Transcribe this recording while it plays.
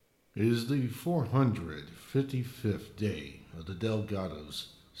It is the 455th day of the Delgado's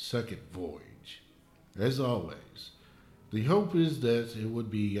second voyage. As always, the hope is that it would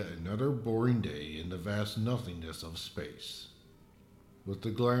be yet another boring day in the vast nothingness of space. With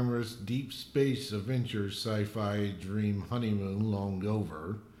the glamorous deep space adventure sci fi dream honeymoon long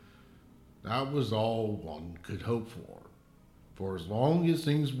over, that was all one could hope for. For as long as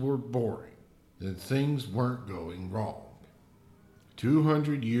things were boring, then things weren't going wrong.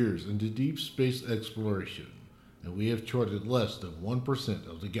 200 years into deep space exploration, and we have charted less than 1%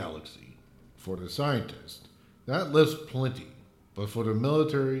 of the galaxy. For the scientists, that lists plenty, but for the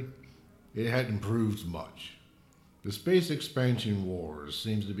military, it hadn't proved much. The space expansion wars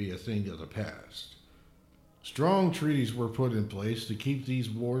seems to be a thing of the past. Strong treaties were put in place to keep these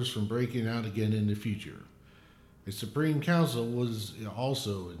wars from breaking out again in the future. A Supreme Council was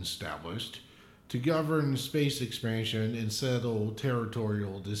also established to govern space expansion and settle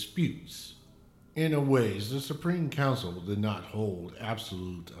territorial disputes. In a ways, the Supreme Council did not hold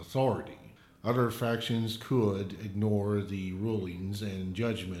absolute authority. Other factions could ignore the rulings and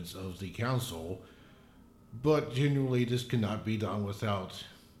judgments of the Council, but generally this cannot be done without,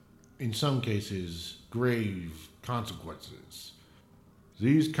 in some cases, grave consequences.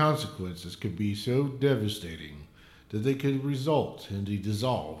 These consequences could be so devastating that they could result in the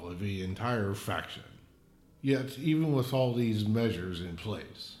dissolve of the entire faction. Yet, even with all these measures in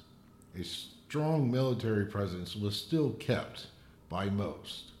place, a strong military presence was still kept by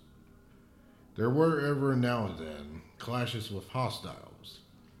most. There were ever now and then clashes with hostiles,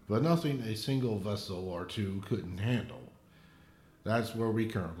 but nothing a single vessel or two couldn't handle. That's where we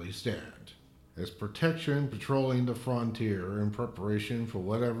currently stand, as protection patrolling the frontier in preparation for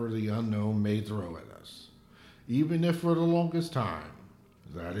whatever the unknown may throw at us. Even if for the longest time,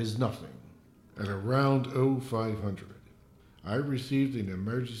 that is nothing. At around 0500, I received an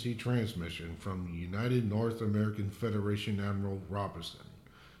emergency transmission from United North American Federation Admiral Robertson,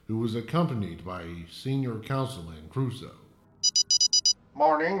 who was accompanied by Senior Councilman Crusoe.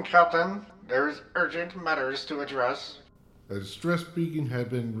 Morning, Captain. There's urgent matters to address. A distress beacon had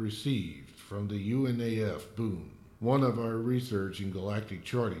been received from the UNAF Boone, one of our research and galactic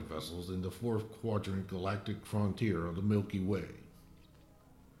charting vessels in the fourth quadrant galactic frontier of the Milky Way.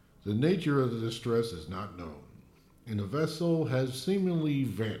 The nature of the distress is not known, and the vessel has seemingly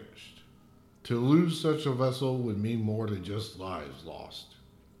vanished. To lose such a vessel would mean more than just lives lost.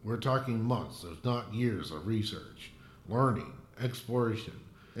 We're talking months, if not years, of research, learning, exploration,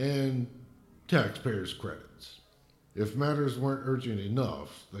 and taxpayers' credits. If matters weren't urgent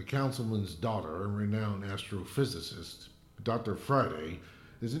enough, the councilman's daughter and renowned astrophysicist, Dr. Friday,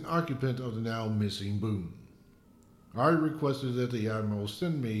 is an occupant of the now missing Boone. I requested that the Admiral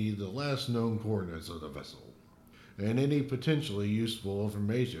send me the last known coordinates of the vessel, and any potentially useful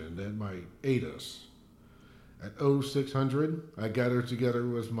information that might aid us. At 0600, I gathered together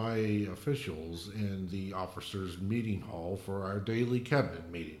with my officials in the officers' meeting hall for our daily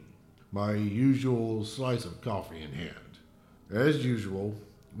cabinet meeting, my usual slice of coffee in hand. As usual,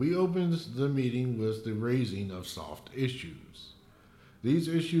 we opened the meeting with the raising of soft issues. These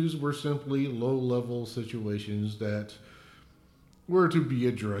issues were simply low-level situations that were to be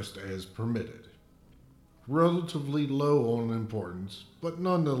addressed as permitted. Relatively low on importance, but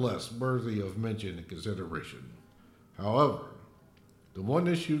nonetheless worthy of mention and consideration. However, the one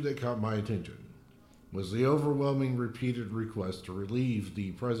issue that caught my attention was the overwhelming repeated request to relieve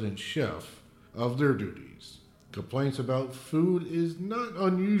the present chef of their duties. Complaints about food is not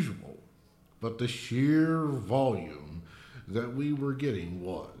unusual, but the sheer volume that we were getting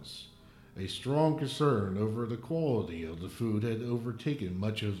was. A strong concern over the quality of the food had overtaken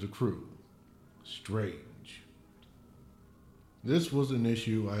much of the crew. Strange. This was an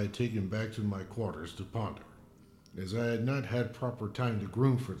issue I had taken back to my quarters to ponder, as I had not had proper time to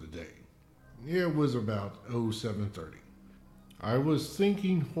groom for the day. It was about 0730. I was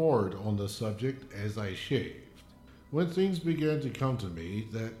thinking hard on the subject as I shaved, when things began to come to me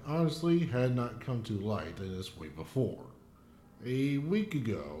that honestly had not come to light in this way before. A week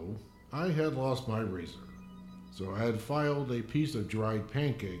ago, I had lost my razor, so I had filed a piece of dried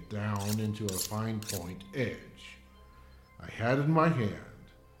pancake down into a fine point edge. I had in my hand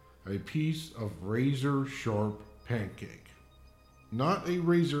a piece of razor-sharp pancake. Not a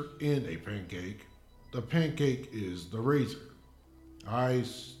razor in a pancake. The pancake is the razor. I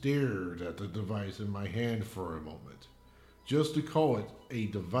stared at the device in my hand for a moment. Just to call it a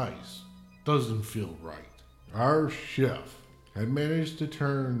device doesn't feel right. Our chef had managed to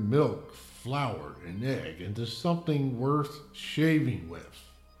turn milk, flour, and egg into something worth shaving with.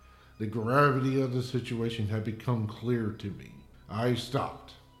 The gravity of the situation had become clear to me. I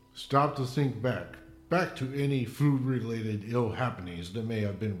stopped, Stop to think back to any food-related ill happenings that may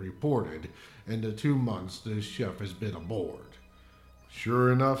have been reported in the 2 months this chef has been aboard.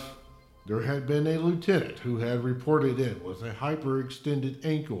 Sure enough, there had been a lieutenant who had reported in with a hyperextended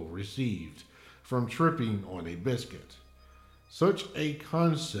ankle received from tripping on a biscuit. Such a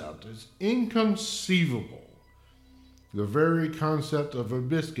concept is inconceivable. The very concept of a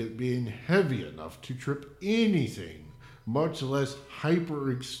biscuit being heavy enough to trip anything, much less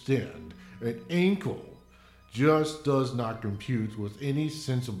hyperextend an ankle, just does not compute with any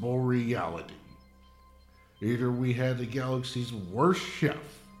sensible reality. Either we had the galaxy's worst chef,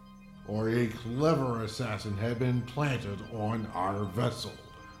 or a clever assassin had been planted on our vessel.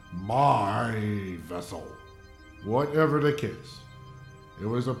 My vessel. Whatever the case, it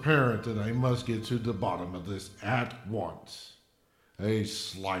was apparent that I must get to the bottom of this at once. A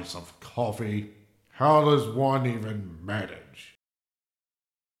slice of coffee? How does one even manage?